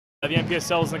The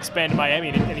NPSL doesn't expand to Miami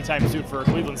anytime soon for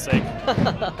Cleveland's sake.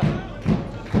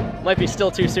 Might be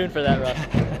still too soon for that, Russ.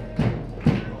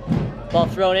 Ball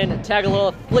thrown in.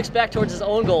 Tagaloa flicks back towards his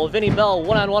own goal. Vinny Bell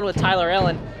one-on-one with Tyler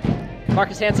Allen.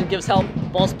 Marcus Hansen gives help.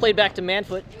 Ball's played back to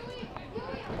Manfoot.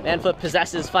 Manfoot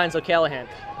possesses, finds O'Callahan.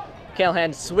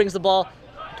 O'Callahan swings the ball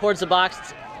towards the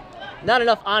box. Not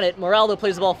enough on it. Moraldo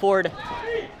plays the ball forward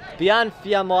beyond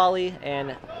Fiamwali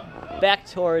and back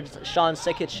towards Sean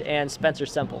Sikic and Spencer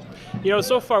Semple. You know,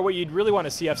 so far what you'd really want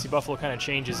to see FC Buffalo kind of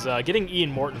change is getting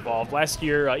Ian Mort involved. Last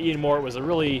year, Ian Mort was a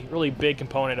really big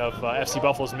component of FC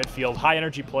Buffalo's midfield. High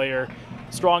energy player,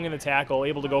 strong in the tackle,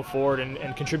 able to go forward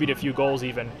and contribute a few goals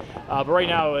even. But right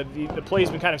now, the play's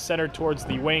been kind of centered towards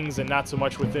the wings and not so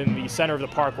much within the center of the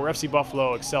park where FC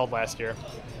Buffalo excelled last year.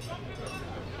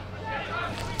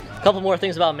 A couple more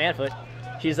things about Manfoot.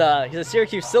 He's a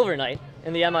Syracuse Silver Knight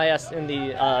in the MIS, in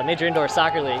the Major Indoor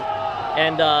Soccer League.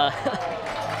 And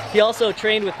he also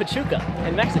trained with Pachuca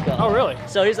in Mexico. Oh, really?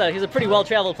 So he's a pretty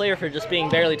well-traveled player for just being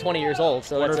barely 20 years old.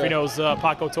 So I wonder if he knows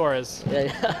Paco Torres.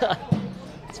 Yeah,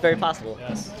 it's very possible.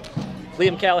 Yes.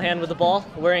 Liam Callahan with the ball,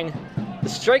 wearing the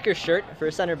striker shirt for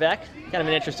a center back. Kind of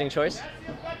an interesting choice.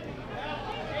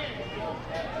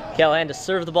 Callahan to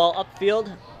serve the ball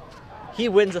upfield. He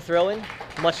wins a throw-in,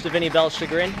 much to Vinny Bell's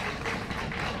chagrin.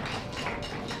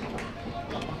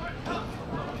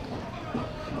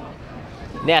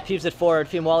 Knapp heaves it forward.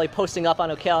 Fiamwali posting up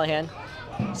on O'Callahan.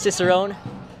 Cicerone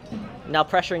now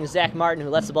pressuring Zach Martin,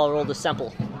 who lets the ball roll to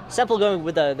Semple. Semple going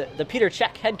with the Peter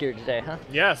Cech headgear today, huh?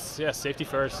 Yes, safety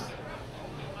first.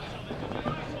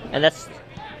 And that's,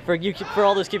 for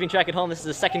all those keeping track at home, this is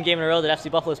the second game in a row that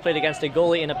FC Buffalo has played against a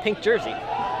goalie in a pink jersey.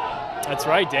 That's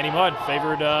right, Danny Mudd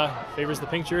favors the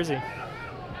pink jersey.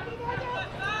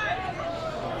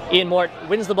 Ian Mort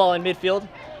wins the ball in midfield,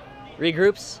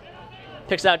 regroups,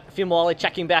 picks out Fiamwali,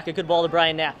 checking back, a good ball to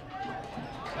Brian Knapp.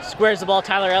 Squares the ball,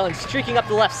 Tyler Allen streaking up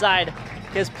the left side.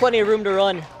 He has plenty of room to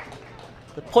run.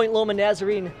 The Point Loma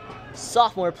Nazarene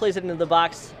sophomore plays it into the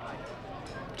box.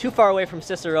 Too far away from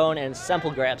Cicerone, and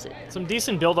Semple grabs it. Some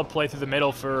decent build-up play through the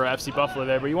middle for FC Buffalo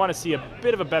there, but you want to see a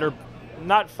bit of a better,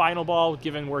 not final ball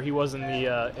given where he was in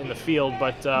the field,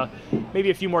 but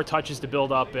maybe a few more touches to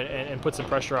build up and put some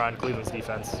pressure on Cleveland's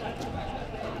defense.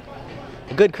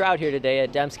 A good crowd here today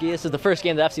at Dembski. This is the first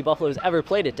game that FC Buffalo has ever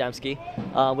played at Dembski,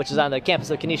 which is on the campus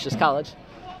of Canisius College.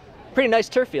 Pretty nice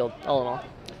turf field, all in all.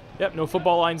 Yep, no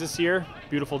football lines this year.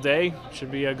 Beautiful day.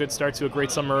 Should be a good start to a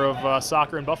great summer of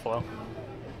soccer in Buffalo.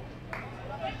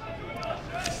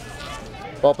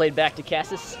 Ball played back to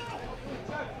Cassis.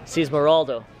 Sees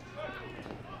Moraldo.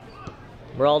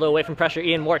 Moraldo away from pressure.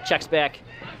 Ian Mort checks back.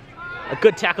 A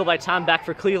good tackle by Tom Beck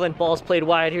for Cleveland. Ball's played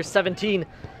wide. Here's 17.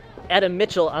 Adam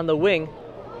Mitchell on the wing.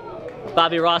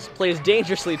 Bobby Ross plays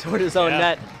dangerously toward his own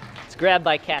net. It's grabbed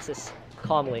by Cassis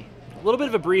calmly. A little bit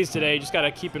of a breeze today. Just got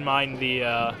to keep in mind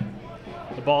the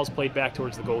ball's played back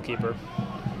towards the goalkeeper.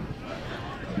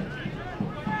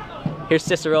 Here's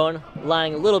Cicerone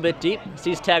lying a little bit deep.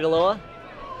 Sees Tagaloa.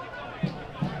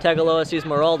 Tagaloa sees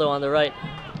Moraldo on the right.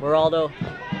 Moraldo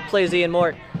plays Ian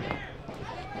Mort.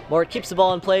 Mort keeps the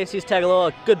ball in play, sees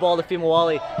Tagaloa. Good ball to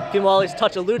Fiamwali. Fiamwali's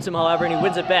touch eludes him, however, and he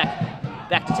wins it back.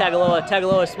 Back to Tagaloa.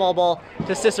 Tagaloa, small ball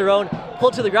to Cicerone.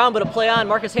 Pulled to the ground, but a play on.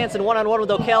 Marcus Hansen one-on-one with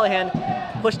O'Callahan.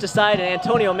 Pushed aside, and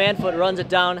Antonio Manfoot runs it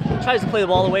down. Tries to play the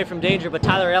ball away from danger, but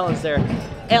Tyler Allen's there.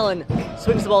 Allen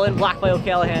swings the ball in, blocked by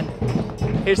O'Callahan.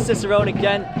 Here's Cicerone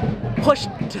again. Pushed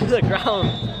to the ground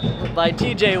by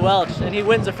TJ Welch, and he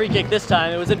wins a free kick this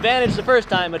time. It was advantage the first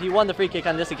time, but he won the free kick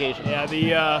on this occasion. Yeah,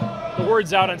 the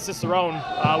word's out on Cicerone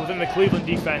within the Cleveland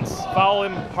defense. Foul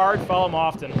him hard, foul him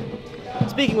often.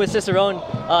 Speaking with Cicerone,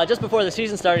 just before the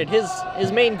season started,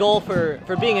 his main goal for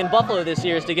being in Buffalo this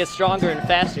year is to get stronger and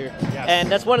faster. Yes.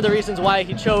 And that's one of the reasons why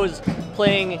he chose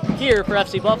playing here for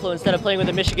FC Buffalo instead of playing with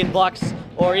the Michigan Bucks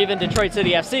or even Detroit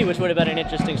City FC, which would have been an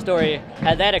interesting story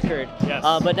had that occurred. Yes.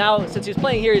 But now, since he's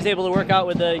playing here, he's able to work out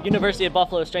with the University of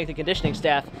Buffalo strength and conditioning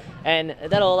staff, and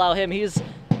that'll allow him, he's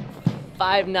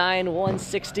 5'9",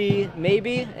 160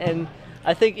 maybe, and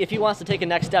I think if he wants to take a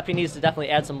next step, he needs to definitely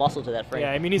add some muscle to that frame.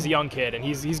 Yeah, I mean, he's a young kid, and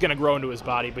he's going to grow into his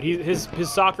body, but his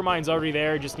soccer mind's already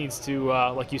there. Just needs to,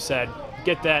 like you said,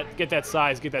 get that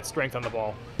size, get that strength on the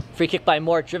ball. Free kick by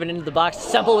Mort, driven into the box.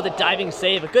 Semple with a diving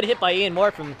save. A good hit by Ian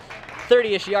Mort from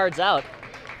 30-ish yards out.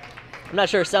 I'm not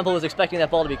sure Semple was expecting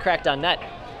that ball to be cracked on net.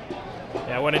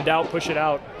 Yeah, when in doubt, push it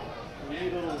out. You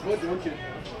need a little hood, don't you?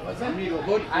 What's that? You need a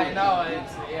hood. I know,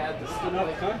 it's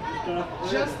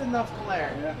just enough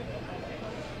glare. Yeah.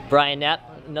 Brian Knapp,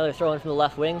 another throw in from the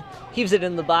left wing. Heaves it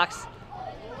in the box.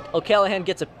 O'Callahan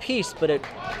gets a piece, but it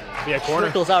Yeah, corner.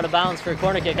 Trickles out of bounds for a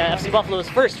corner kick. FC Buffalo's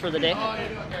first for the day. I'm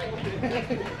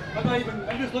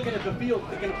just looking at the field,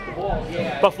 picking up the ball.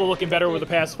 Yeah. Buffalo looking better over the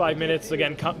past 5 minutes.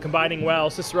 Again, combining well.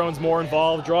 Cicerone's more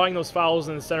involved, drawing those fouls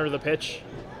in the center of the pitch,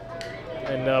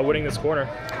 and winning this corner.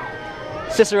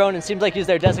 Cicerone, it seems like he's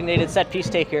their designated set-piece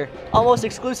taker, almost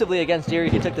exclusively against Erie.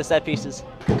 He took the set pieces.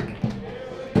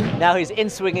 Now he's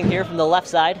in-swinging here from the left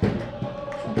side.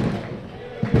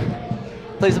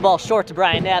 Plays the ball short to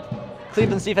Brian Knapp.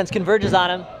 Cleveland's defense converges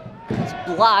on him. It's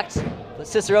blocked, but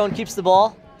Cicerone keeps the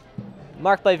ball.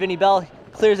 Marked by Vinny Bell,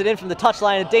 clears it in from the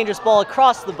touchline. A dangerous ball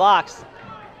across the box.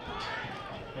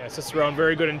 Yeah, Cicerone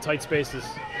very good in tight spaces.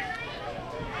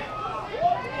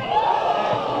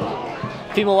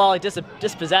 Femawali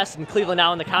dispossessed, and Cleveland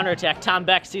now in the counterattack. Tom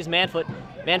Beck sees Manfoot.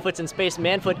 Manfoot's in space.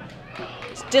 Manfoot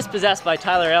is dispossessed by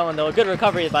Tyler Allen, though. A good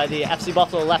recovery by the FC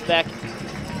Buffalo left back.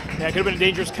 Yeah, it could have been a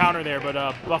dangerous counter there, but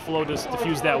Buffalo just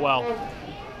diffused that well.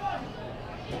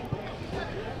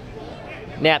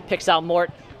 Knapp picks out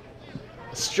Mort.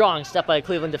 A strong step by a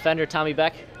Cleveland defender, Tommy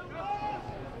Beck.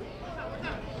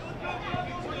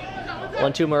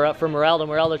 1-2 for Moraldo.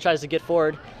 Moraldo tries to get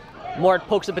forward. Mort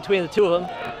pokes it between the two of them.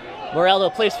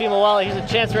 Moraldo plays Femawali. Here's a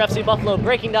chance for FC Buffalo,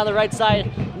 breaking down the right side.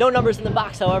 No numbers in the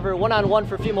box, however. 1-on-1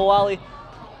 for Femawali.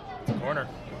 Corner.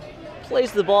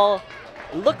 Plays the ball.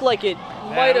 Looked like it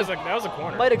that was a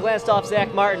corner. Might have glanced off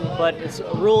Zach Martin, but it's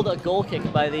ruled a goal kick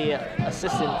by the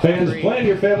assistant. Fans, referee. plan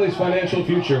your family's financial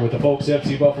future with the folks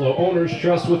FC Buffalo owners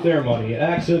trust with their money.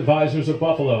 AXA Advisors of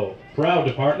Buffalo, proud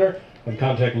to partner, and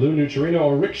contact Lou Nucherino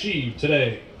or Rick Sheeb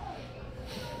today.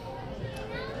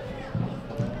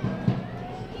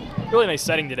 Really nice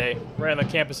setting today, right on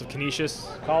the campus of Canisius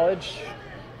College.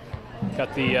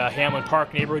 Got the Hamlin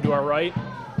Park neighborhood to our right.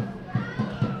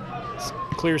 It's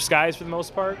clear skies for the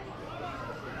most part.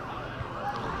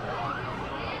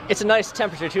 It's a nice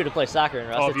temperature too to play soccer in,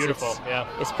 Russ. Oh, beautiful! Yeah.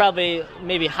 It's probably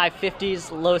maybe high 50s,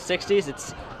 low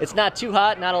 60s. It's not too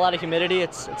hot, not a lot of humidity.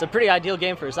 It's a pretty ideal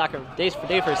game for a soccer day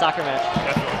for a soccer match.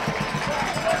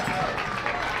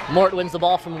 Definitely. Mort wins the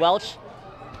ball from Welch.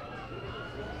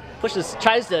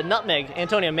 Tries to nutmeg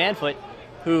Antonio Manfoot,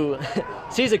 who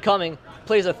sees it coming,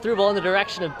 plays a through ball in the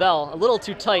direction of Bell. A little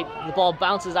too tight. The ball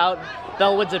bounces out.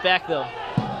 Bell wins it back though.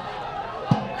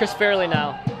 Chris Fairley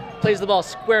now plays the ball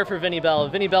square for Vinny Bell.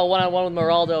 Vinny Bell 1-on-1 with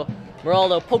Moraldo.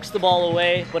 Moraldo pokes the ball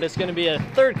away, but it's going to be a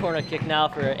third corner kick now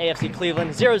for AFC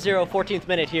Cleveland. 0-0, 14th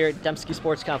minute here at Dembski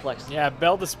Sports Complex. Yeah,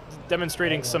 Bell just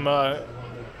demonstrating some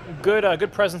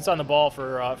good presence on the ball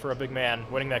for a big man,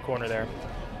 winning that corner there.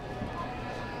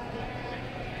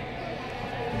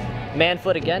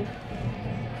 Manfoot again,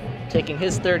 taking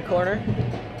his third corner.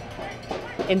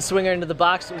 In-swinger into the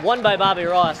box, won by Bobby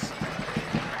Ross.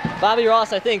 Bobby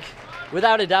Ross, I think,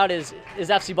 without a doubt, is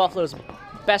FC Buffalo's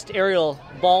best aerial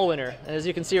ball winner. And as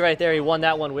you can see right there, he won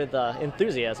that one with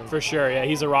enthusiasm. For sure, yeah,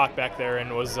 he's a rock back there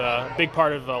and was a big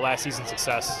part of last season's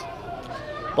success.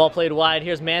 Ball played wide,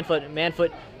 here's Manfoot.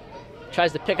 Manfoot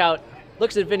tries to pick out,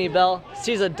 looks at Vinny Bell,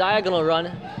 sees a diagonal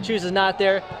run, chooses not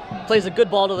there, plays a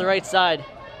good ball to the right side.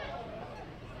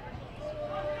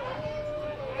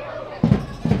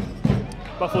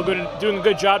 Buffalo doing a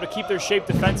good job to keep their shape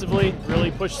defensively, really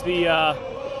push the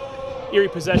Erie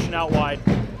possession out wide.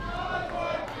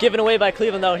 Given away by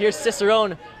Cleveland though. Here's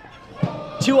Cicerone.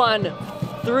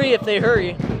 2-on-3 if they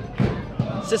hurry.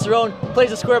 Cicerone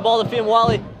plays a square ball to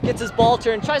Femawali, gets his ball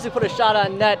turned, tries to put a shot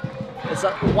on net. It's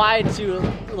wide to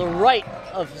the right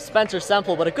of Spencer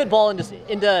Semple, but a good ball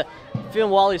into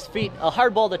Femawali's feet. A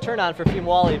hard ball to turn on for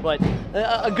Femawali, but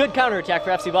a good counterattack for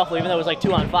FC Buffalo, even though it was like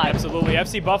 2-on-5. Absolutely.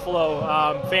 FC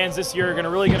Buffalo fans this year are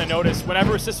really going to notice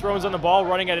whenever Cicerone's on the ball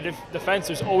running at a defense,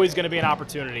 there's always going to be an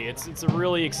opportunity. It's a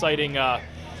really exciting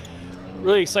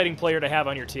player to have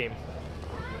on your team.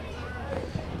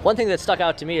 One thing that stuck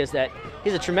out to me is that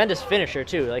he's a tremendous finisher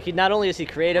too. Like not only is he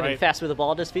creative and fast with the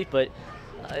ball at his feet, but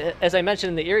as I mentioned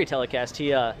in the Erie telecast,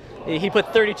 he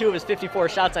put 32 of his 54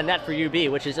 shots on net for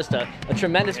UB, which is just a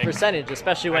tremendous percentage,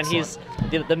 especially when he's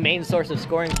the main source of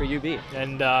scoring for UB.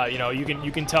 And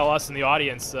you can tell us in the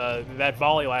audience that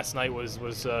volley last night was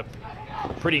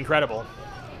pretty incredible.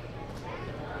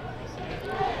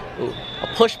 Ooh, a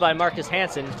push by Marcus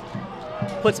Hansen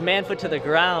puts Manfoot to the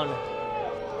ground.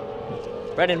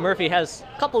 Brendan Murphy has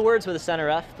a couple words with the center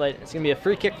ref, but it's going to be a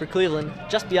free kick for Cleveland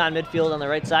just beyond midfield on the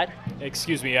right side.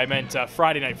 Excuse me, I meant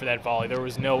Friday night for that volley. There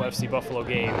was no FC Buffalo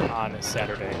game on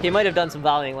Saturday. He might have done some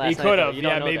volleying last night. He could have,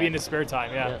 yeah, maybe in his spare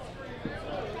time, yeah.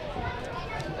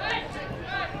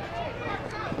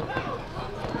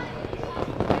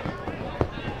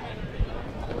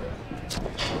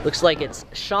 Looks like it's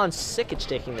Sean Sikic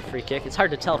taking the free kick. It's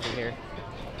hard to tell from here.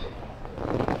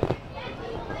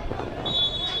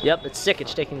 Yep, it's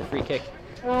Sikic taking the free kick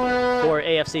for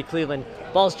AFC Cleveland.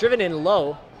 Ball's driven in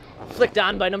low, flicked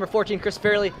on by number 14, Chris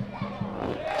Fairley.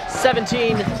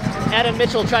 17, Adam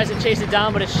Mitchell tries to chase it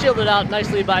down, but it's shielded out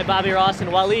nicely by Bobby Ross, and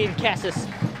Waleed Cassis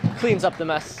cleans up the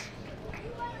mess.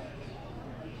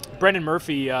 Brendan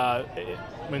Murphy,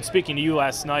 when speaking to you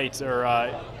last night,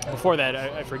 or before that,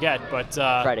 I forget, but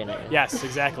Friday night. Yes,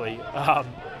 exactly.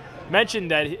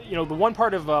 Mentioned that the one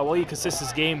part of Waleed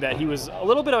Cassis' game that he was a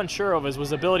little bit unsure of was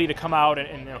his ability to come out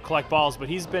and collect balls, but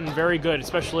he's been very good,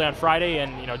 especially on Friday,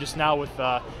 and just now with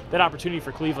that opportunity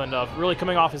for Cleveland of really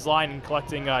coming off his line and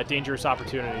collecting dangerous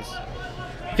opportunities.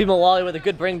 Fimawali with a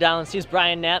good bring down, sees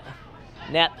Brian Knapp.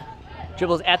 Knapp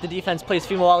dribbles at the defense, plays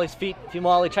Fimawali's feet.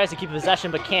 Fimawali tries to keep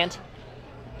possession but can't.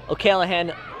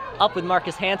 O'Callahan up with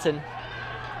Marcus Hansen.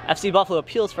 FC Buffalo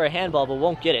appeals for a handball but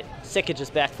won't get it. Sikic is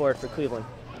back for it for Cleveland.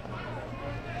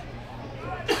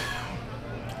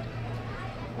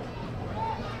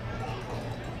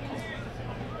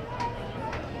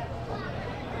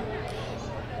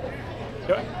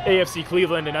 AFC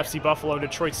Cleveland and FC Buffalo,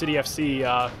 Detroit City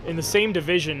FC, in the same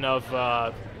division of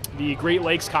the Great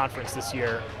Lakes Conference this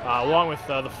year, along with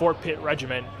the Fort Pitt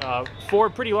Regiment. Four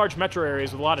pretty large metro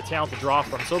areas with a lot of talent to draw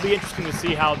from. So it'll be interesting to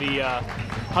see how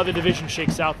the division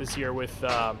shakes out this year with,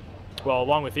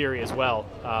 along with Erie as well,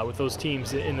 with those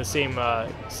teams in the same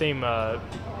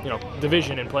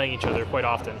division and playing each other quite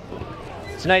often.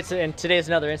 Today's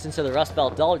another instance of the Rust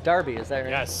Belt Derby, is that right?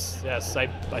 Yes,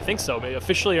 I think so, maybe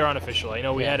officially or unofficially. I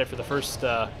know we had it for the first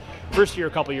year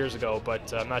a couple years ago,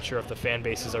 but I'm not sure if the fan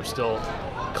bases are still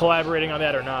collaborating on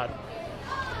that or not.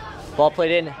 Ball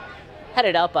played in,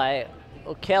 headed out by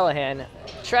O'Callahan,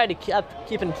 tried to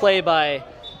keep in play by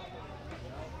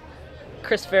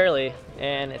Chris Fairley,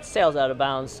 and it sails out of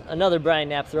bounds. Another Brian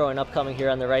Knapp throw-in upcoming here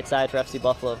on the right side for FC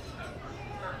Buffalo.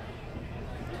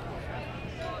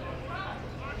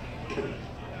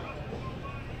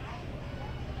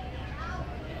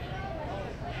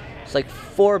 It's like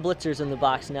 4 blitzers in the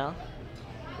box now.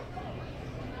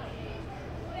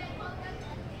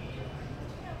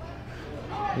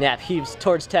 Knapp heaves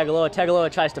towards Tagaloa. Tagaloa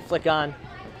tries to flick on.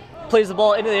 Plays the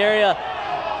ball into the area.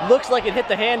 Looks like it hit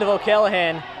the hand of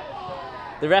O'Callahan.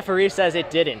 The referee says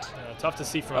it didn't. Yeah, tough to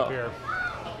see from up here.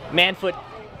 Manfoot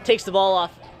takes the ball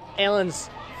off Allen's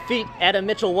feet. Adam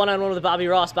Mitchell one-on-one with Bobby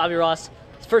Ross. Bobby Ross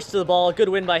is first to the ball. Good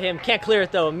win by him. Can't clear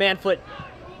it though. Manfoot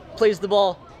plays the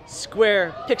ball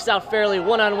square, picks out Fairley,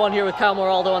 one-on-one here with Kyle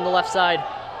Moraldo on the left side.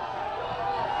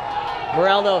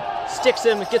 Moraldo sticks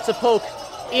him, gets a poke.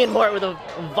 Ian Mort with a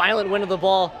violent win of the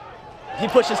ball. He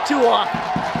pushes 2 off.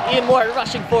 Ian Mort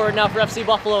rushing forward now for FC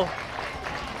Buffalo.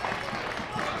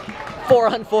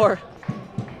 4-on-4.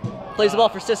 Plays the ball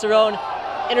for Cicerone.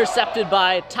 Intercepted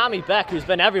by Tommy Beck, who's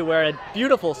been everywhere. A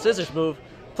beautiful scissors move.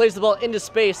 Plays the ball into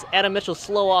space. Adam Mitchell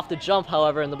slow off the jump,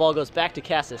 however, and the ball goes back to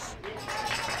Cassis.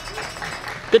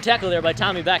 Good tackle there by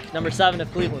Tommy Beck, number 7 of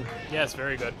Cleveland. Yes,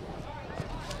 very good.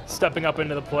 Stepping up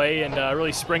into the play and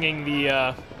really springing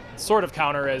the sort of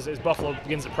counter as Buffalo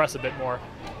begins to press a bit more.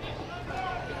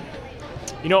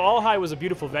 All High was a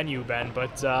beautiful venue, Ben,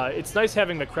 but it's nice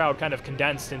having the crowd kind of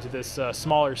condensed into this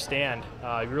smaller stand.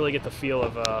 You really get the feel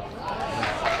of...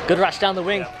 Good rush down the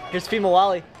wing. Yeah. Here's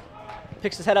Fimawali.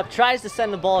 Picks his head up, tries to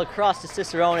send the ball across to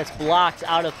Cicerone. It's blocked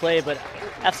out of play, but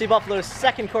FC Buffalo's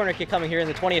second corner kick coming here in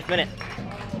the 20th minute.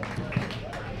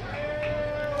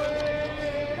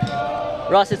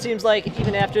 Ross, it seems like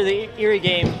even after the Erie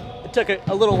game, it took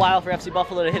a little while for FC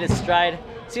Buffalo to hit its stride.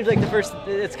 It seems like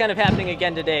it's kind of happening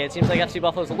again today. It seems like FC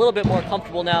Buffalo's a little bit more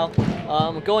comfortable now,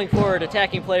 going forward,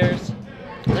 attacking players.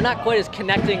 They're not quite as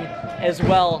connecting as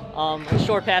well on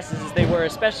short passes as they were,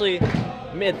 especially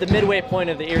at the midway point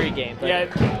of the Erie game. But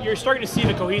yeah, you're starting to see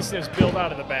the cohesiveness build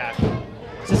out of the back.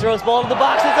 Cicerone's ball to the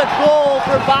box. It's a goal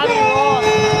for Bobby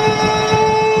Ross.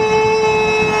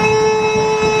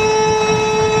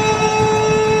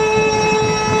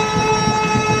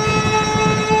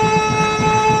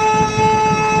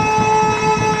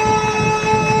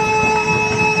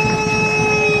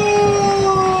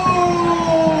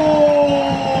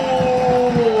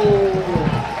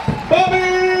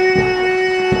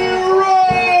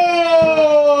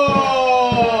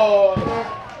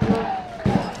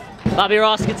 Bobby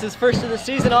Ross gets his first of the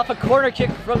season off a corner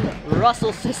kick from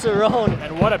Russell Cicerone.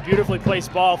 And what a beautifully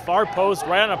placed ball, far post,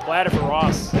 right on a platter for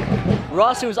Ross.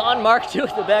 Ross, who was on mark too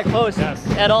at the back post,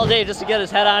 had all day just to get his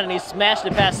head on, and he smashed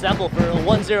it past Semple for a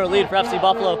 1-0 lead for FC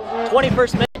Buffalo.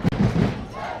 21st minute.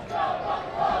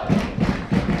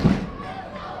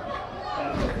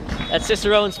 That's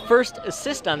Cicerone's first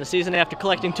assist on the season after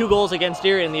collecting 2 goals against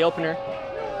Erie in the opener.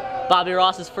 Bobby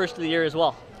Ross's first of the year as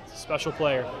well. Special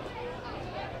player.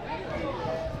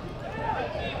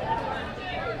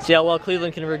 See how well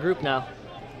Cleveland can regroup now.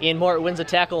 Ian Mort wins a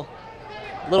tackle.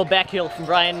 Little back heel from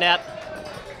Brian Knapp.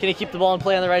 Can he keep the ball in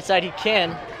play on the right side? He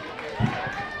can.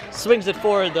 Swings it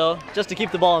forward though, just to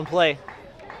keep the ball in play.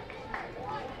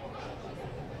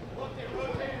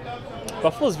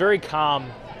 Buffalo's very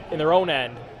calm in their own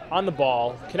end, on the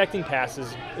ball, connecting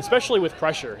passes, especially with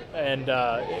pressure and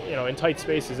in tight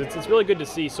spaces. It's really good to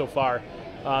see so far.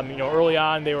 Early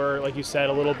on they were, like you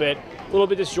said, a little bit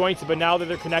disjointed, but now that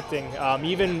they're connecting,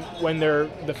 even when they're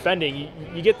defending,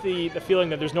 you get the feeling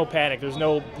that there's no panic, there's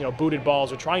no booted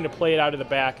balls. They're trying to play it out of the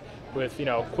back with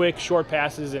quick, short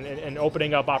passes and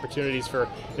opening up opportunities for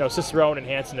Cicerone and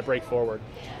Hansen to break forward.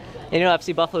 And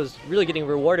FC Buffalo's really getting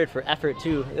rewarded for effort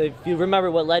too. If you remember,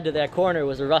 what led to that corner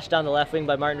was a rush down the left wing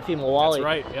by Martin Fimawali. That's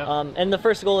right, yeah. And the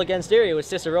first goal against Erie was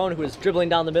Cicerone, who was dribbling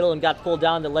down the middle and got pulled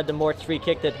down, that led to Mort's free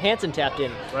kick that Hansen tapped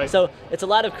in. Right. So it's a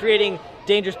lot of creating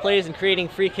dangerous plays and creating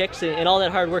free kicks, and all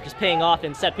that hard work is paying off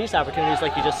in set piece opportunities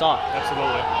like you just saw.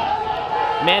 Absolutely.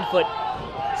 Manfoot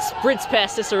sprints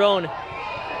past Cicerone.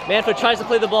 Manfoot tries to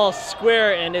play the ball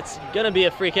square, and it's going to be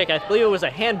a free kick. I believe it was a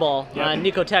handball on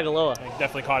Nico Tagaloa. He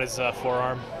definitely caught his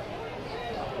forearm.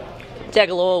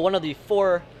 Tagaloa, one of the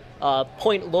 4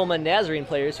 Point Loma Nazarene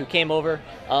players who came over.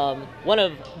 One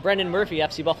of Brendan Murphy,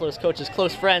 FC Buffalo's coach's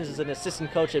close friends, is an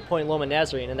assistant coach at Point Loma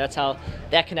Nazarene, and that's how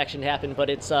that connection happened. But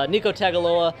it's Nico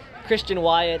Tagaloa, Christian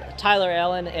Wyatt, Tyler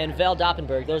Allen, and Val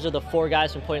Doppenberg. Those are the 4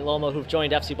 guys from Point Loma who've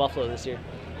joined FC Buffalo this year.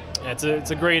 Yeah, it's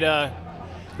a great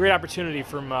opportunity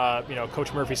from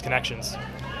Coach Murphy's connections.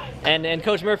 And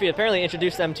Coach Murphy apparently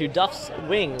introduced them to Duff's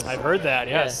Wings. I've heard that,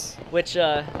 yes. Yeah, which,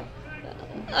 I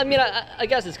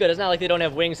guess it's good. It's not like they don't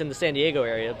have wings in the San Diego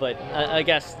area, but I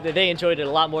guess they enjoyed it a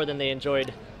lot more than they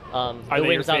enjoyed the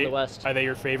wings out in the West. Are they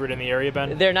your favorite in the area,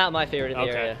 Ben? They're not my favorite in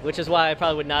the area, which is why I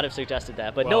probably would not have suggested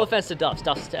that. But no offense to Duff's.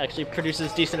 Duff's actually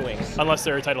produces decent wings. Unless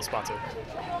they're a title sponsor.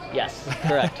 Yes,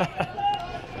 correct.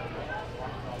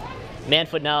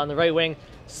 Manfoot now on the right wing.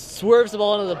 Swerves the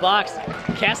ball into the box.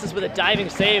 Cassis with a diving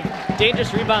save.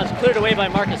 Dangerous rebounds cleared away by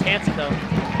Marcus Hansen, though.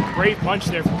 Great punch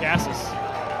there from Cassis.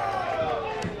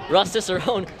 Russ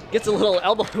Cicerone gets a little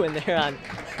elbow in there on.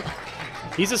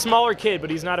 He's a smaller kid, but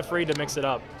he's not afraid to mix it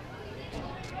up.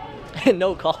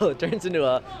 No call. It turns into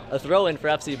a throw-in for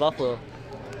FC Buffalo.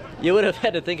 You would have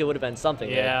had to think it would have been something.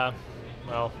 Yeah.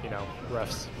 Well,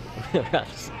 refs.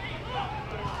 Refs.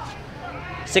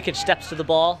 Sikic steps to the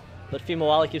ball, but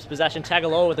Fimawali keeps possession.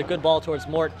 Tagaloa with a good ball towards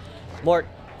Mort. Mort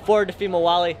forward to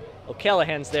Fimawali.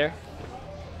 O'Callahan's there.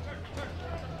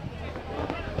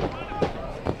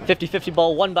 50-50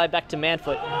 ball won by Beck to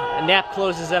Manfoot. And Knapp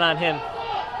closes in on him.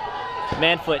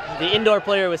 Manfoot, the indoor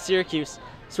player with Syracuse,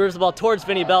 swerves the ball towards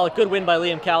Vinny Bell. A good win by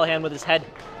Liam Callahan with his head.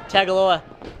 Tagaloa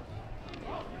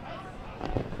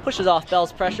pushes off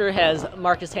Bell's pressure, has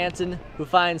Marcus Hansen, who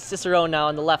finds Cicerone now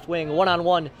on the left wing.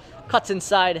 One-on-one, cuts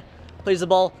inside, plays the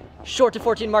ball short to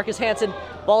 14, Marcus Hansen.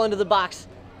 Ball into the box.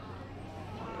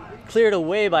 Cleared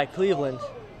away by Cleveland.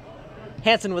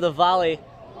 Hansen with a volley.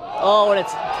 Oh, and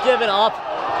it's given up.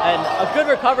 And a good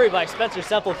recovery by Spencer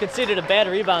Semple. Conceded a bad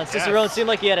rebound. Cicerone seemed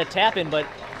like he had a tap-in, but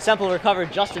Semple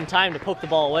recovered just in time to poke the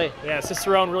ball away. Yeah,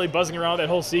 Cicerone really buzzing around that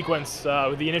whole sequence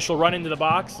with the initial run into the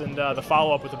box and the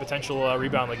follow-up with a potential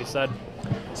rebound, like you said.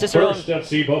 Cicerone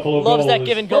FC Buffalo loves that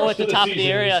give and go at the top of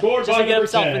the area just to get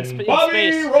himself in space.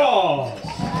 Bobby Ross.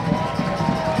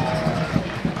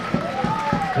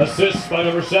 Assist by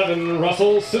number 7,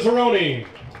 Russell Cicerone.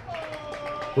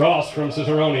 Ross from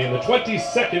Cicerone in the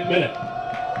 22nd minute.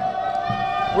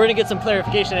 We're going to get some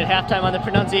clarification at halftime on the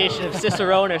pronunciation of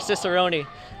Cicerone or Cicerone.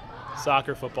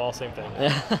 Soccer, football, same thing.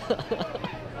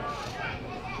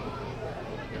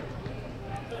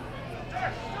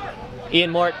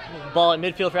 Ian Mort, ball at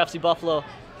midfield for FC Buffalo.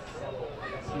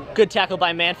 Good tackle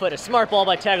by Manfoot. A smart ball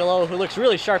by Tagaloa, who looks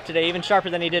really sharp today, even sharper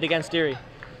than he did against Erie.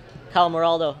 Kyle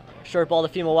Moraldo, short ball to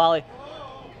Fimawali.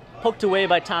 Poked away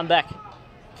by Tom Beck.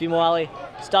 Fimawali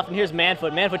stuffed, and here's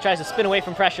Manfoot. Manfoot tries to spin away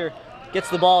from pressure. Gets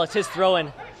the ball, it's his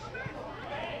throw-in.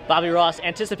 Bobby Ross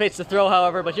anticipates the throw,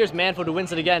 however, but here's Manfoot who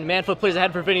wins it again. Manfoot plays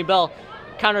ahead for Vinny Bell.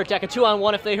 Counterattack, a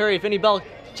 2-on-1 if they hurry. Vinny Bell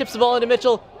chips the ball into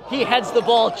Mitchell. He heads the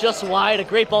ball just wide. A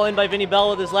great ball in by Vinny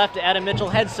Bell with his left. Adam Mitchell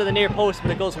heads to the near post,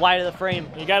 but it goes wide of the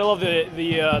frame. You gotta love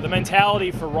the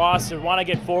mentality for Ross to want to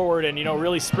get forward and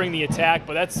really spring the attack.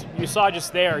 But that's, you saw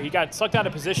just there, he got sucked out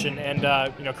of position and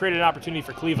created an opportunity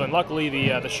for Cleveland. Luckily,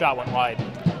 the shot went wide.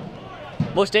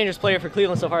 Most dangerous player for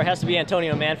Cleveland so far has to be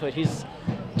Antonio Manfoot. He's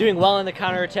doing well in the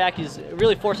counterattack. He's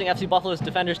really forcing FC Buffalo's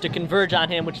defenders to converge on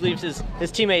him, which leaves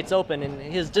his teammates open. And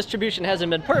his distribution hasn't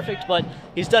been perfect, but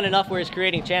he's done enough where he's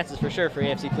creating chances for sure for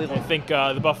AFC Cleveland. I think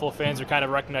the Buffalo fans are kind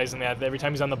of recognizing that. Every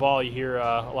time he's on the ball, you hear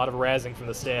a lot of razzing from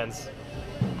the stands.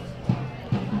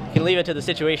 You can leave it to the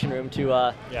situation room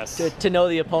to to know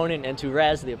the opponent and to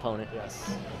razz the opponent.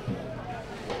 Yes.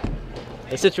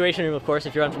 The situation room, of course,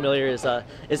 if you're unfamiliar, is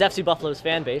FC Buffalo's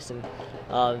fan base, and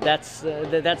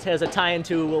that has a tie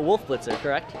into Wolf Blitzer,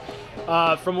 correct?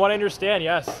 From what I understand,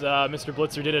 yes. Mr.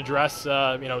 Blitzer did address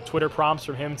Twitter prompts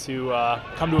from him to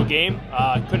come to a game.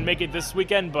 Couldn't make it this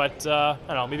weekend, but I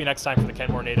don't know, maybe next time for the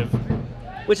Kenmore native.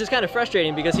 Which is kind of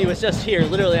frustrating because he was just here,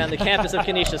 literally on the campus of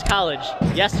Canisius College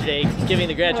yesterday, giving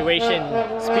the graduation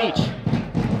speech.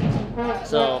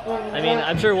 So, I mean,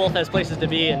 I'm sure Wolf has places to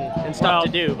be and stuff to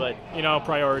do, but...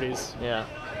 priorities. Yeah.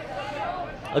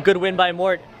 A good win by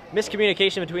Mort.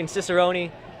 Miscommunication between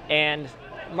Cicerone and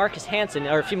Marcus Hansen,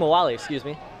 or Fimawali, excuse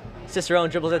me. Cicerone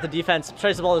dribbles at the defense,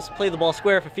 tries to play the ball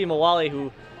square for Fimawali,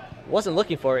 who wasn't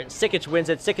looking for it. Sikic wins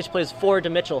it. Sikic plays forward to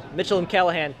Mitchell. Mitchell and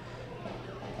Callahan.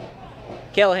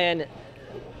 Callahan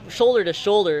shoulder to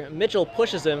shoulder. Mitchell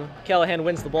pushes him. Callahan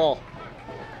wins the ball.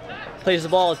 Plays the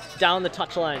ball down the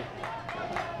touchline.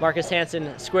 Marcus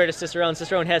Hansen square to Cicerone.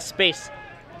 Cicerone has space.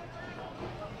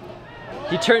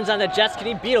 He turns on the Jets. Can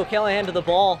he beat O'Callahan to the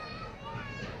ball?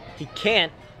 He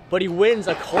can't, but he wins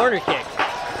a corner kick.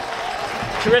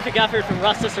 Terrific effort from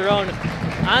Russ Cicerone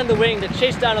on the wing to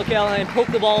chase down O'Callahan, poke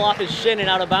the ball off his shin and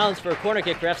out of bounds for a corner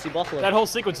kick for FC Buffalo. That whole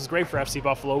sequence is great for FC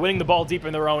Buffalo, winning the ball deep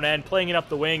in their own end, playing it up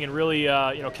the wing, and really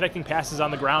connecting passes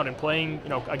on the ground and playing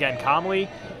again calmly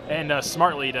and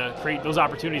smartly to create those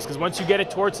opportunities. Because once you get it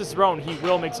towards Cicerone, he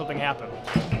will make something happen.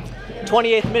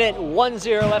 28th minute,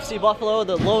 1-0 FC Buffalo.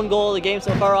 The lone goal of the game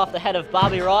so far off the head of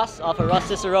Bobby Ross off a Russ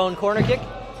Cicerone corner kick.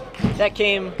 That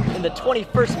came in the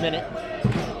 21st minute.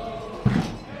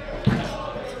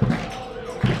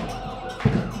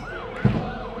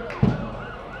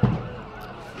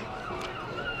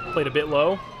 Played a bit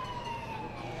low.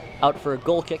 Out for a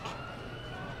goal kick.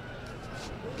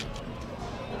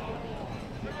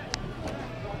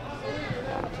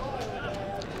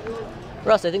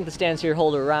 Russ, I think the stands here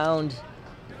hold around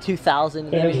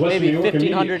 2,000, maybe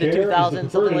 1,500 to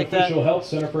 2,000, something like that. Health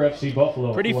Center for FC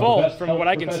Buffalo. Pretty full from what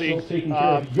I can see.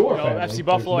 FC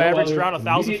Buffalo averaged around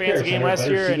 1,000 fans a game last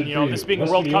year, and this being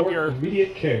a World Cup year,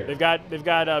 they've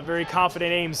got very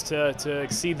confident aims to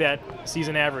exceed that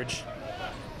season average.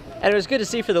 And it was good to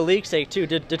see for the league's sake too.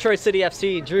 Detroit City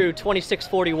FC drew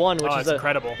 2641, which is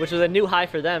incredible. Which was a new high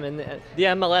for them, and the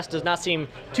MLS does not seem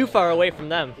too far away from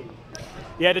them.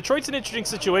 Yeah, Detroit's an interesting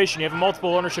situation. You have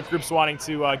multiple ownership groups wanting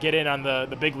to get in on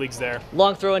the big leagues there.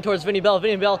 Long throw in towards Vinny Bell.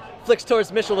 Vinny Bell flicks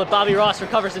towards Mitchell, but Bobby Ross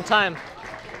recovers in time.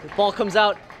 The ball comes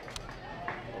out.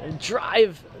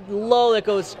 Drive low that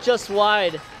goes just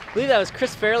wide. I believe that was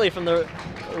Chris Fairley from the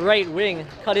right wing.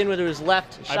 Cut in with his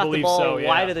left. Shot the ball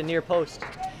wide of the near post.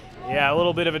 Yeah, a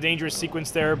little bit of a dangerous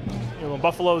sequence there.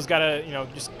 Buffalo's got to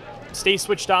just stay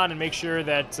switched on and make sure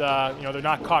that they're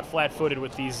not caught flat-footed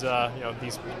with these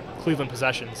these Cleveland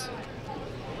possessions.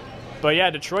 But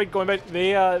yeah, Detroit going back,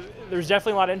 there's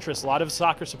definitely a lot of interest, a lot of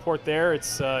soccer support there. It's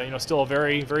still a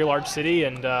very, very large city,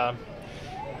 and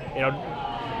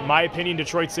in my opinion,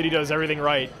 Detroit City does everything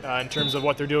right in terms of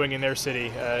what they're doing in their city,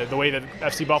 the way that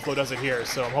FC Buffalo does it here.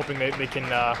 So I'm hoping they can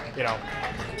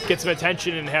get some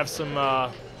attention and have some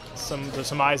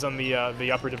eyes on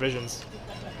the upper divisions.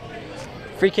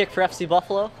 Free kick for FC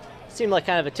Buffalo. Seemed like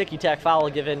kind of a ticky-tack foul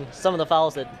given some of the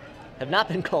fouls that have not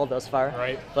been called thus far.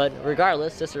 Right. But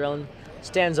regardless, Cicerone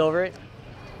stands over it,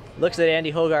 looks at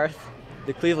Andy Hogarth,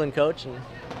 the Cleveland coach, and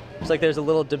looks like there's a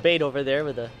little debate over there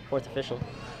with the fourth official.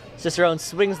 Cicerone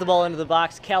swings the ball into the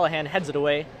box. Callahan heads it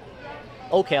away.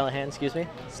 O'Callahan, excuse me.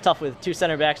 It's tough with two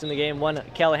center backs in the game, one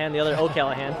Callahan, the other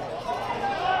O'Callahan.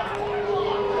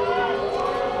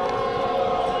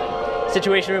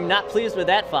 Situation room not pleased with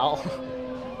that foul.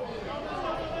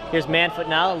 Here's Manfoot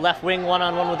now, left wing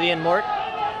one-on-one with Ian Mort.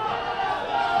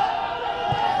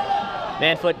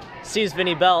 Manfoot sees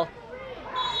Vinny Bell.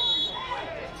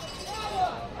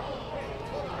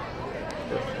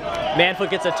 Manfoot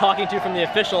gets a talking to from the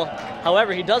official.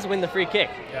 However, he does win the free kick.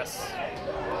 Yes.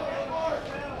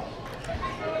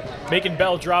 Making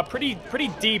Bell drop pretty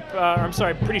deep,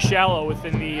 pretty shallow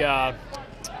within the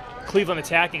Cleveland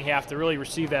attacking half to really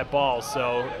receive that ball.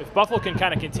 So if Buffalo can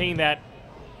kind of contain that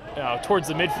towards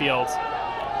the midfield.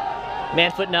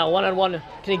 Manfoot now one-on-one.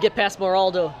 Can he get past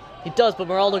Moraldo? He does, but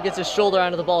Moraldo gets his shoulder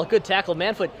onto the ball. Good tackle.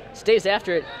 Manfoot stays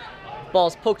after it.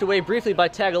 Ball's poked away briefly by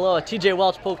Tagaloa. TJ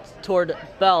Welch poked toward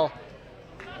Bell.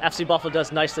 FC Buffalo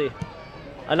does nicely.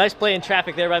 A nice play in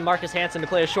traffic there by Marcus Hansen to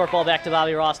play a short ball back to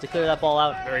Bobby Ross to clear that ball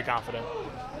out. Very confident.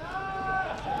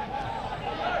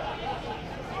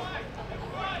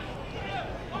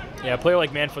 Yeah, a player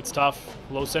like Manfoot's tough.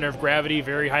 Low center of gravity,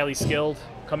 very highly skilled,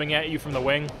 coming at you from the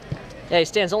wing. Yeah, he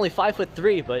stands only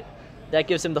 5'3", but that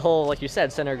gives him the whole, like you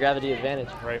said, center of gravity advantage.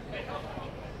 Right.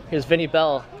 Here's Vinny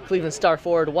Bell, Cleveland star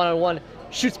forward, one-on-one,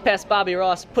 shoots past Bobby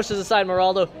Ross, pushes aside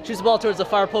Moraldo, shoots the ball towards the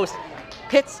far post,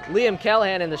 hits Liam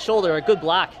Callahan in the shoulder, a good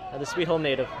block of the Sweet Home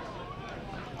native.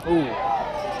 Ooh.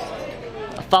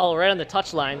 A foul right on the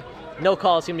touchline. No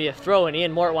call, it's going to be a throw, and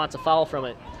Ian Mort wants a foul from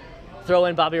it. Throw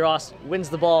in, Bobby Ross wins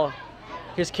the ball.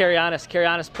 Here's Carrianis.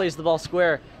 Carrianis plays the ball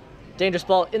square. Dangerous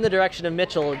ball in the direction of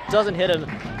Mitchell. Doesn't hit him.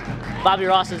 Bobby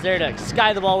Ross is there to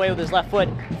sky the ball away with his left foot.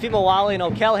 Fimawali and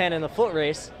O'Callahan in the foot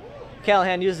race.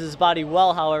 Callahan uses his body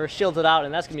well, however, shields it out,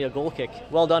 and that's going to be a goal kick.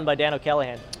 Well done by Dan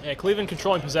O'Callahan. Yeah, Cleveland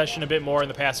controlling possession a bit more in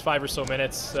the past 5 or so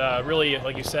minutes. Really,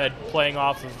 like you said, playing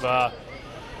off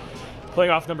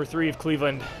number 3 of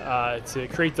Cleveland to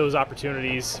create those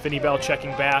opportunities. Vinny Bell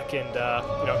checking back and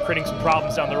creating some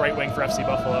problems down the right wing for FC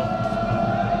Buffalo.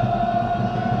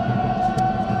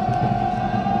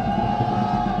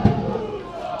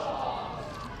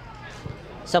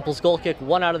 Semple's goal kick,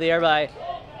 one out of the air by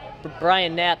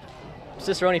Brian Knapp.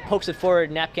 Cicerone pokes it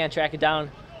forward, Knapp can't track it down.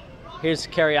 Here's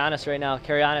Carrianis right now.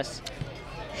 Carrianis,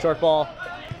 short ball.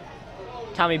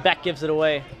 Tommy Beck gives it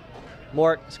away.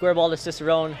 Mort, square ball to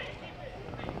Cicerone.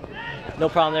 No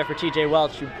problem there for TJ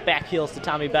Welch, who back heels to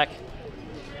Tommy Beck.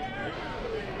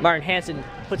 Martin Hansen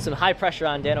puts some high pressure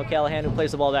on Dan O'Callahan, who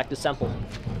plays the ball back to Semple.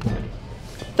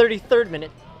 33rd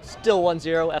minute, still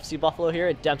 1-0 FC Buffalo here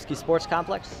at Dembski Sports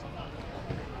Complex.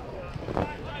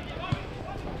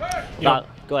 Go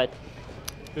ahead.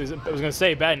 I was going to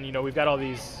say, Ben, we've got all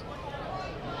these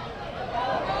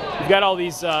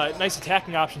nice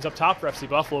attacking options up top for FC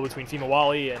Buffalo between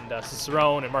Fimawali and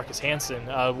Cicerone and Marcus Hansen.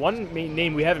 One main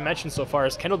name we haven't mentioned so far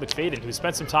is Kendall McFadden, who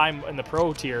spent some time in the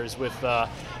pro tiers with the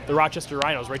Rochester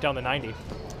Rhinos right down the 90.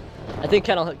 I think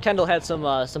Kendall had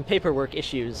some paperwork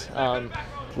issues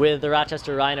with the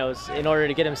Rochester Rhinos in order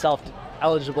to get himself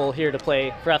eligible here to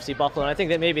play for FC Buffalo, and I think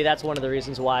that maybe that's one of the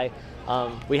reasons why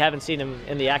we haven't seen him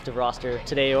in the active roster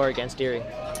today or against Erie.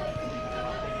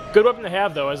 Good weapon to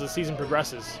have, though, as the season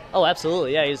progresses. Oh,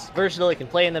 absolutely, yeah. He's versatile. He can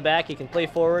play in the back. He can play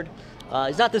forward.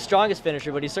 He's not the strongest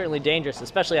finisher, but he's certainly dangerous,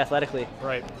 especially athletically.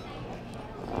 Right.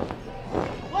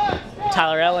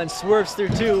 Tyler Allen swerves through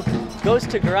 2, goes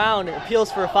to ground,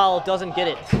 appeals for a foul, doesn't get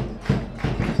it.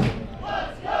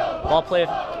 Ball play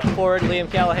forward, Liam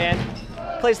Callahan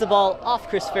plays the ball off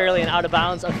Chris Fairley and out of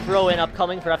bounds. A throw-in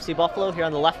upcoming for FC Buffalo here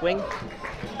on the left wing.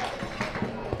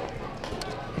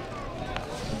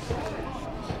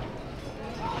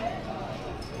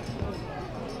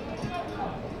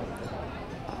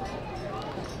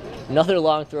 Another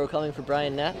long throw coming for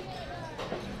Brian Knapp.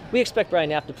 We expect Brian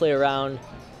Knapp to play around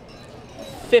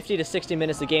 50 to 60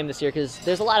 minutes a game this year because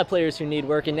there's a lot of players who need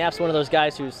work, and Knapp's one of those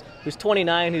guys who's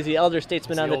 29, who's the elder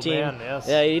statesman on the team. Man, yes.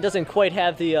 Yeah, he doesn't quite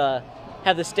have the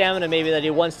stamina maybe that he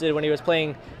once did when he was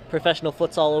playing professional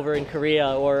futsal over in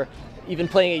Korea, or even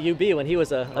playing at UB when he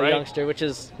was a youngster, which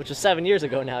is 7 years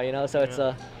ago now. So it's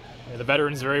the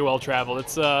veteran's very well traveled.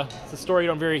 It's a story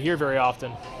you don't hear very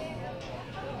often,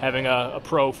 having a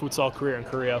pro futsal career in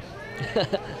Korea.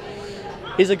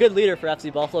 He's a good leader for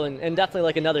FC Buffalo, and definitely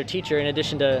like another teacher in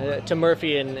addition to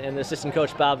Murphy and assistant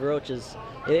coach Bob Roach.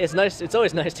 It's nice. It's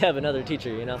always nice to have another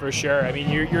teacher, For sure. I mean,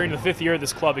 you're in the 5th year of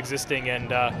this club existing, and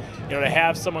to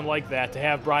have someone like that, to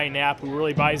have Brian Knapp, who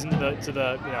really buys into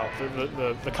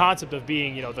the concept of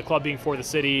being, the club being for the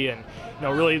city, and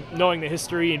really knowing the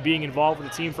history and being involved with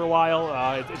the team for a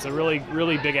while. It's a really,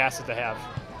 really big asset to have.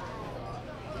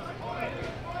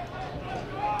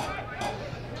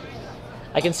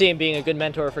 I can see him being a good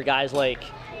mentor for guys like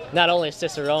not only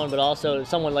Cicerone, but also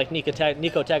someone like Nico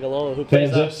Tagaloa, who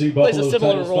plays a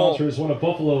similar role. Sponsor is one of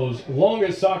Buffalo's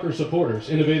longest soccer supporters,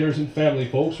 innovators, and family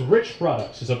folks. Rich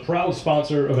Products is a proud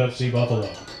sponsor of FC Buffalo.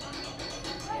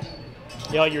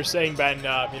 Yeah, like you're saying, Ben,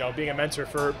 being a mentor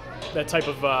for that type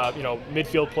of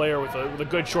midfield player with the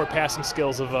good short passing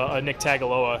skills of Nick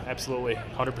Tagaloa, absolutely,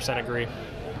 100% agree.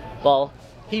 Ball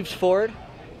heaves forward.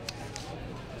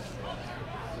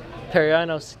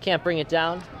 Perianos can't bring it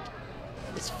down.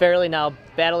 It's Fairley now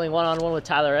battling one-on-one with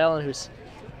Tyler Allen, who's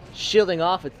shielding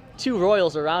off with 2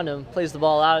 Royals around him. Plays the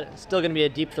ball out. It's still going to be a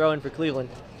deep throw-in for Cleveland.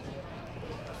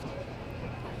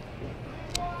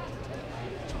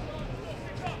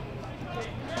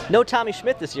 No Tommy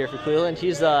Schmidt this year for Cleveland.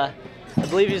 He's, I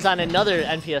believe he's on another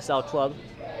NPSL club.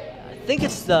 I think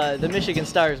it's the Michigan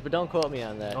Stars, but don't quote me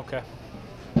on that. Okay.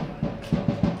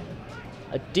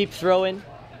 A deep throw-in.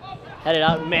 Headed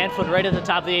out, Manfoot right at the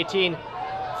top of the 18.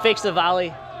 Fakes the volley.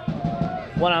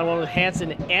 One-on-one with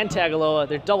Hansen and Tagaloa.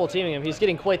 They're double teaming him. He's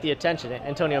getting quite the attention,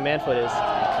 Antonio Manfoot is.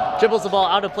 Dribbles the ball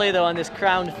out of play, though, on this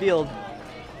crowned field.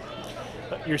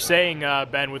 you're saying,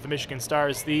 Ben, with the Michigan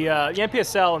Stars, the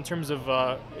NPSL in terms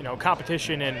of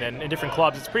competition and different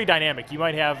clubs, it's pretty dynamic. You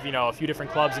might have a few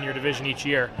different clubs in your division each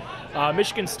year.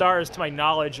 Michigan Stars, to my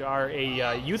knowledge, are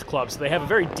a youth club, so they have a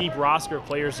very deep roster of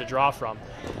players to draw from.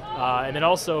 And then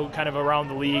also kind of around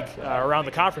the league, around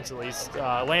the conference at least,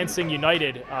 Lansing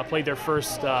United played their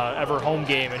first ever home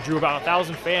game and drew about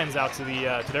 1,000 fans out to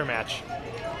their match.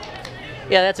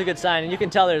 Yeah, that's a good sign, and you can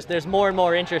tell there's more and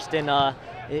more interest in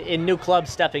new clubs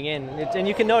stepping in. And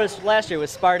you can notice last year with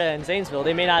Sparta and Zanesville,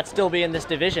 they may not still be in this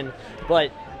division,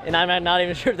 and I'm not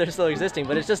even sure if they're still existing,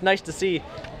 but it's just nice to see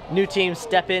new teams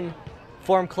step in,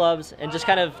 form clubs, and just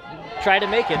kind of try to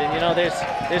make it. And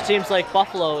there's teams like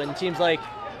Buffalo and teams like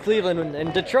Cleveland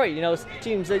and Detroit,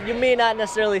 teams that you may not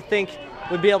necessarily think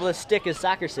would be able to stick as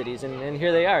soccer cities, and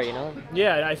here they are,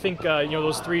 Yeah, I think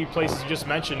those three places you just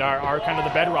mentioned are kind of the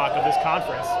bedrock of this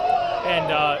conference.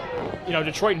 And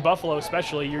Detroit and Buffalo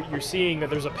especially, you're seeing that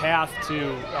there's a path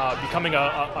to becoming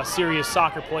a serious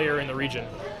soccer player in the region.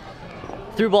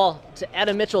 Through ball to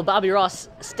Adam Mitchell. Bobby Ross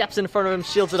steps in front of him,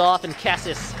 shields it off, and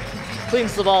Cassis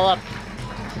cleans the ball up.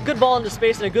 Good ball into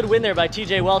space and a good win there by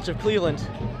TJ Welch of Cleveland.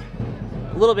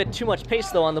 A little bit too much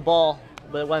pace though on the ball,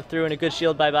 but it went through, and a good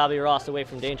shield by Bobby Ross away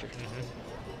from danger.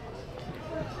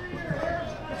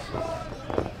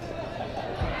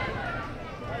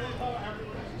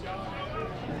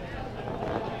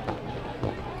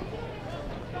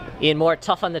 Ian Moore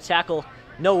tough on the tackle,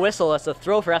 no whistle. That's a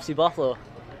throw for FC Buffalo.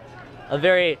 A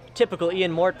very typical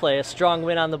Ian Moore play, a strong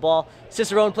win on the ball.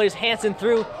 Cicerone plays Hansen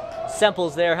through.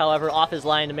 Semple's there, however, off his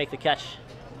line to make the catch.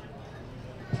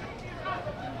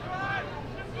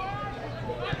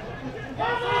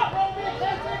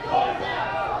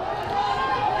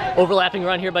 Overlapping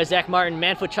run here by Zach Martin.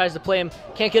 Manfoot tries to play him.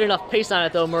 Can't get enough pace on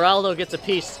it though. Moraldo gets a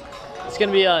piece. It's going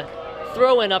to be a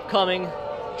throw-in upcoming,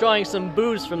 drawing some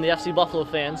boos from the FC Buffalo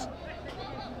fans.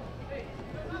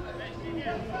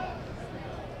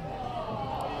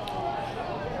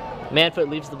 Manfoot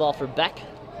leaves the ball for Beck.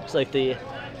 Looks like the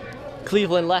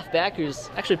Cleveland left back, who's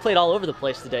actually played all over the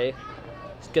place today.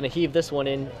 He's going to heave this one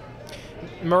in.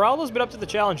 Moraldo's been up to the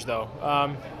challenge though.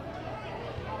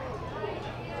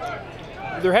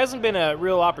 There hasn't been a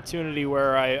real opportunity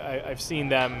where I've seen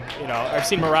them, I've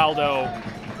seen Moraldo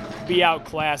be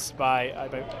outclassed by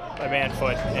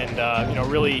Manfoot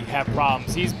and really have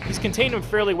problems. He's contained him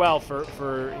fairly well for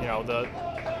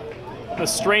the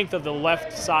strength of the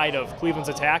left side of Cleveland's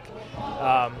attack.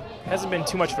 Hasn't been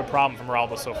too much of a problem for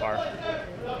Moraldo so far.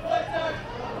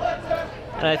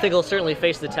 And I think he'll certainly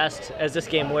face the test as this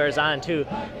game wears on too.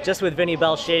 Just with Vinny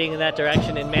Bell shading in that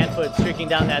direction and Manfoot streaking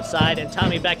down that side and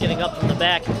Tommy Beck getting up from the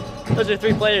back. Those are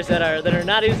three players that are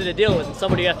not easy to deal with and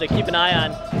somebody you have to keep an eye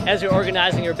on as you're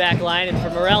organizing your back line, and for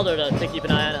Moraldo to keep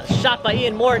an eye on. A shot by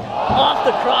Ian Mort off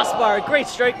the crossbar. Great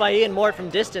strike by Ian Mort from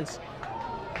distance.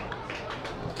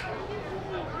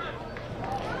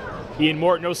 Ian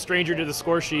Mort, no stranger to the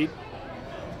score sheet.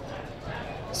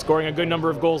 Scoring a good number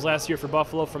of goals last year for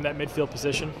Buffalo from that midfield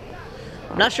position.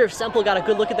 I'm not sure if Semple got a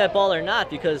good look at that ball or not,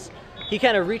 because he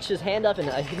kind of reached his hand up and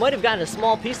he might have gotten a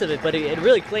small piece of it, but it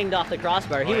really clinged off the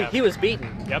crossbar. He was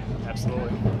beaten. Yep,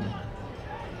 absolutely.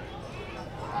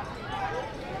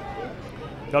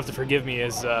 You'll have to forgive me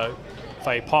as if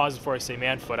I pause before I say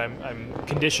Manfoot. I'm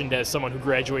conditioned as someone who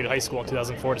graduated high school in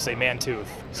 2004 to say Mantooth.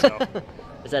 So.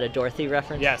 Is that a Dorothy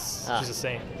reference? Yes, she's a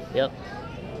saint. Yep.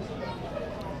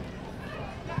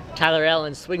 Tyler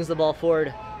Allen swings the ball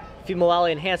forward.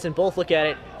 Fimawali and Hansen both look at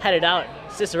it, head it out.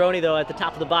 Cicerone, though, at the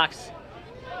top of the box.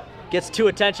 Gets to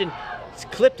attention. It's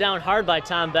clipped down hard by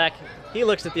Tom Beck. He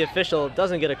looks at the official,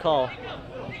 doesn't get a call.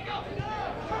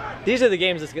 These are the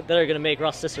games that are going to make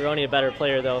Russ Cicerone a better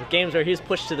player, though. Games where he's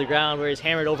pushed to the ground, where he's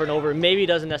hammered over and over, maybe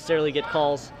doesn't necessarily get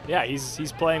calls. Yeah,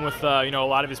 he's playing with a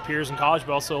lot of his peers in college,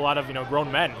 but also a lot of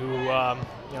grown men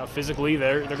who physically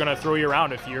they're going to throw you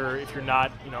around if you're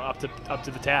not up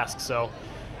to the task. So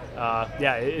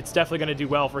yeah, it's definitely going to do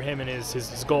well for him in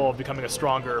his goal of becoming a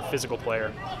stronger physical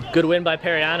player. Good win by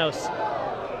Perianos.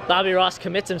 Bobby Ross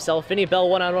commits himself. Vinny Bell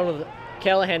one-on-one with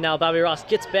Callahan now. Bobby Ross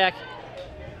gets back.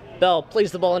 Bell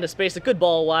plays the ball into space, a good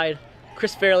ball wide.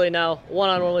 Chris Fairley now,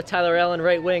 one-on-one with Tyler Allen,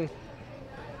 right wing.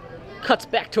 Cuts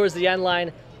back towards the end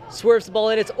line, swerves the ball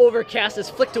in, it's overcast,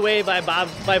 it's flicked away by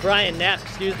Brian Knapp,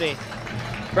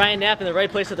 Brian Knapp in the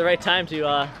right place at the right time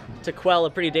to quell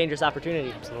a pretty dangerous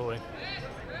opportunity. Absolutely.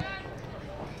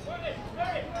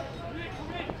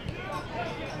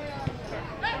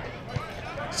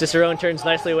 Cicerone turns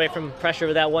nicely away from pressure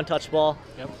with that one-touch ball.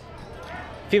 Yep.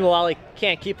 Fimawali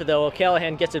can't keep it though.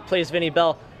 O'Callahan gets it, plays Vinny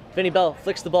Bell. Vinny Bell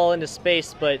flicks the ball into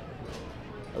space, but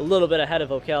a little bit ahead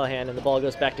of O'Callahan, and the ball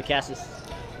goes back to Cassis.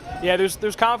 Yeah,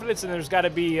 there's confidence, and there's got to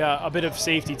be a bit of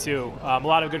safety too. A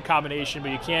lot of good combination,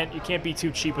 but you can't be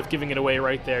too cheap with giving it away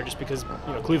right there, just because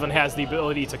Cleveland has the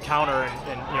ability to counter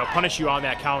and punish you on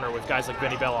that counter with guys like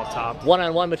Benny Bell up top.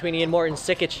 One-on-one between Ian Mort and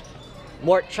Sikic.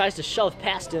 Mort tries to shove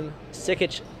past him.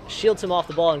 Sikic shields him off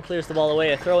the ball and clears the ball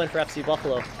away. A throw in for FC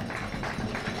Buffalo.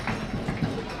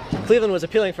 Cleveland was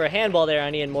appealing for a handball there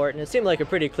on Ian Mort, and it seemed like a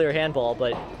pretty clear handball,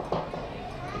 but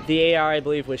the AR, I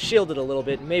believe, was shielded a little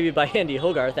bit, maybe by Andy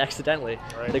Hogarth accidentally,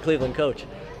 the Cleveland coach.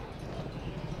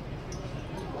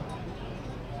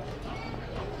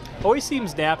 Always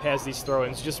seems Knapp has these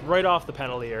throw-ins just right off the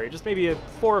penalty area, just maybe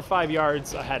 4 or 5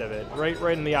 yards ahead of it,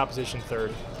 right in the opposition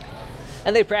third.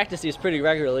 And they practice these pretty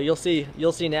regularly. You'll see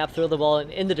Knapp throw the ball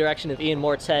in the direction of Ian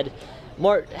Mort's head.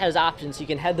 Mort has options. He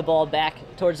can head the ball back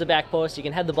towards the back post. He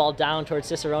can head the ball down towards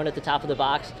Cicerone at the top of the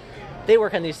box. They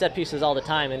work on these set pieces all the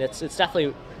time, and it's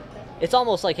definitely, it's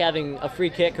almost like having a free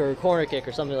kick or a corner kick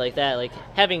or something like that. Like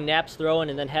having Knapp's throw in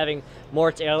and then having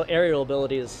Mort's aerial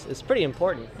ability is pretty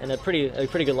important and a pretty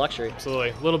good luxury. Absolutely.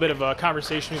 A little bit of a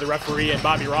conversation with the referee and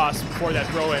Bobby Ross before that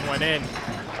throw-in went in.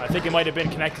 I think it might have been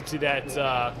connected to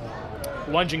that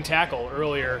lunging tackle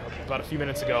earlier, about a few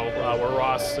minutes ago, where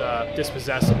Ross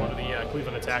dispossessed one of the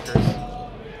Cleveland attackers.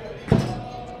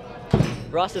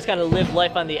 Ross has kind of lived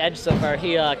life on the edge so far.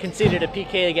 He conceded a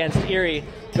PK against Erie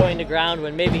going to ground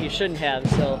when maybe he shouldn't have.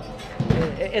 So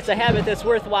it's a habit that's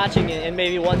worth watching and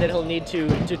maybe one that he'll need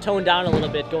to tone down a little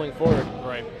bit going forward.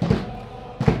 Right.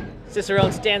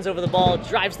 Cicerone stands over the ball,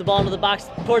 drives the ball into the box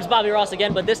towards Bobby Ross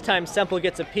again, but this time Semple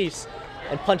gets a piece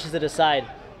and punches it aside.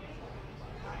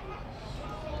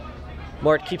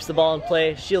 Mort keeps the ball in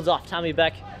play, shields off Tommy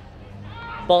Beck.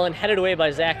 Ball in, headed away by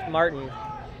Zach Martin.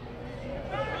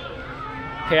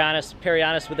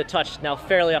 Perianis with a touch, now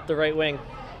fairly up the right wing.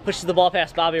 Pushes the ball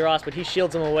past Bobby Ross, but he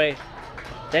shields him away.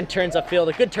 Then turns upfield,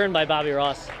 a good turn by Bobby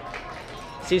Ross.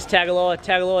 Sees Tagaloa,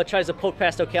 Tagaloa tries to poke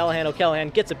past O'Callahan,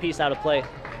 O'Callahan gets a piece out of play.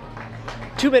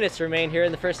 2 minutes remain here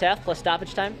in the first half, plus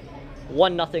stoppage time.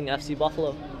 1-0 FC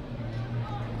Buffalo.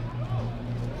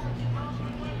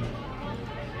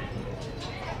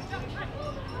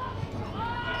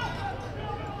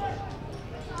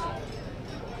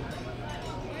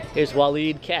 Here's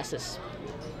Waleed Cassis.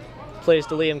 Plays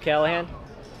to Liam Callahan.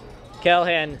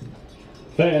 Callahan.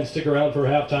 Fans stick around for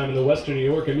halftime in the Western New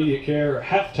York Immediate Care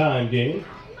halftime game.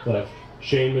 Left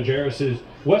Shane Majerus'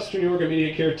 Western New York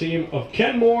Immediate Care team of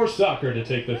Kenmore Soccer to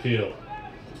take the field.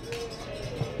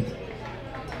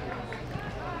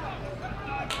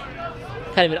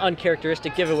 Kind of an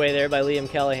uncharacteristic giveaway there by Liam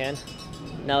Callahan.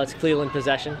 Now it's Cleveland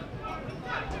possession.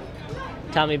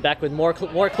 Tommy Beck with more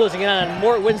closing in on.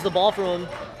 Mort wins the ball from him.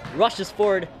 Rushes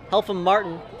forward, Helpham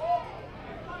Martin.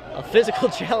 A physical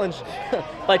challenge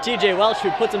by TJ Welch,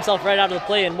 who puts himself right out of the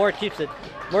play, and Mort keeps it.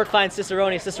 Mort finds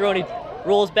Cicerone. Cicerone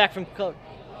rolls back from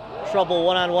trouble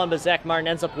one-on-one, but Zach Martin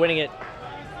ends up winning it.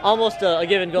 Almost a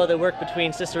give and go that worked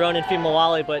between Cicerone and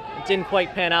Fimawali, but it didn't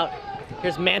quite pan out.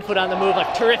 Here's Manfoot on the move,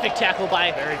 a terrific tackle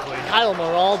by Kyle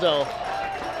Moraldo.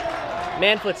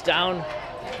 Manfoot's down,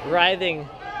 writhing.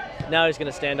 Now he's going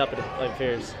to stand up, it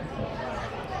appears.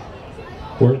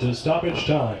 We're into stoppage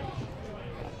time.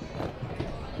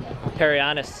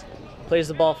 Perianis plays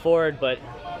the ball forward, but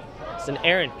it's an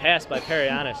errant pass by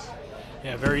Perianis.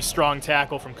 Yeah, very strong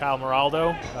tackle from Kyle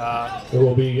Moraldo. There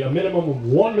will be a minimum of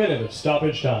 1 minute of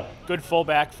stoppage time. Good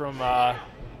fullback from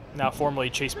now formerly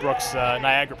Chase Brooks'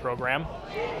 Niagara program.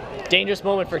 Dangerous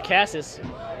moment for Cassis.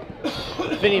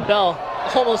 Vinny Bell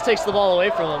almost takes the ball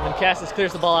away from him, and Cassis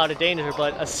clears the ball out of danger,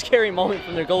 but a scary moment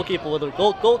from their goalkeeper with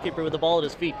the ball at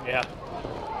his feet. Yeah.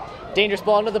 Dangerous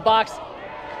ball into the box,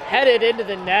 headed into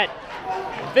the net.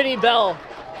 Vinny Bell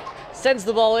sends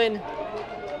the ball in.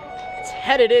 It's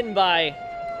headed in by,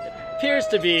 appears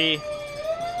to be,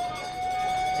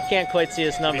 I can't quite see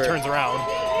his number. He turns around.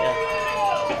 Yeah.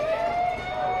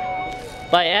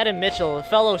 By Adam Mitchell, a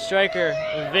fellow striker,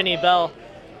 Vinny Bell.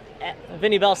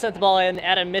 Vinny Bell sent the ball in.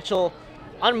 Adam Mitchell,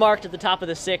 unmarked at the top of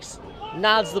the 6,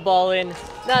 nods the ball in.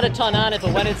 Not a ton on it,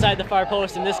 but went inside the far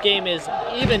post, and this game is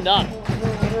evened up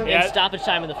in stoppage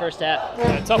time in the first half.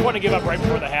 Yeah, tough one to give up right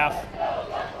before the half.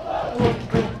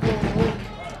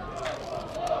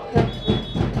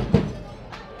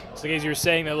 So as you were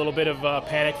saying, a little bit of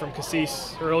panic from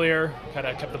Cassis earlier. Kind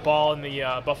of kept the ball in the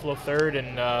Buffalo third,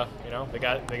 and they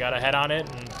got a head on it,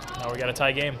 and now we got a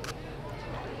tie game.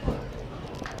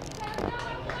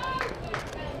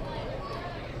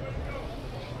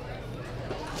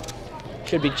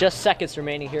 Should be just seconds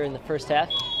remaining here in the first half.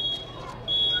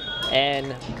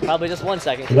 And probably just 1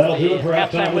 second. That'll do it for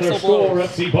halftime with our score.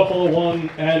 FC Buffalo 1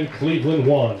 and Cleveland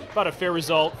 1. About a fair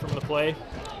result from the play.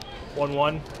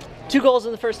 1-1. 2 goals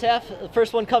in the first half. The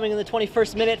first one coming in the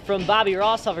 21st minute from Bobby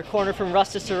Ross off a corner from Russ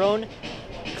Cicerone.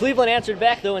 Cleveland answered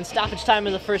back though in stoppage time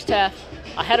in the first half.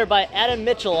 A header by Adam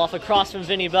Mitchell off a cross from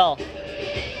Vinny Bell.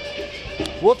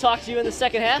 We'll talk to you in the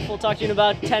second half. We'll talk to you in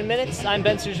about 10 minutes. I'm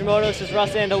Ben Sujimoto. This is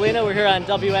Russ Andolina. We're here on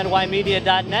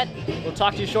WNYmedia.net. We'll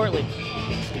talk to you shortly.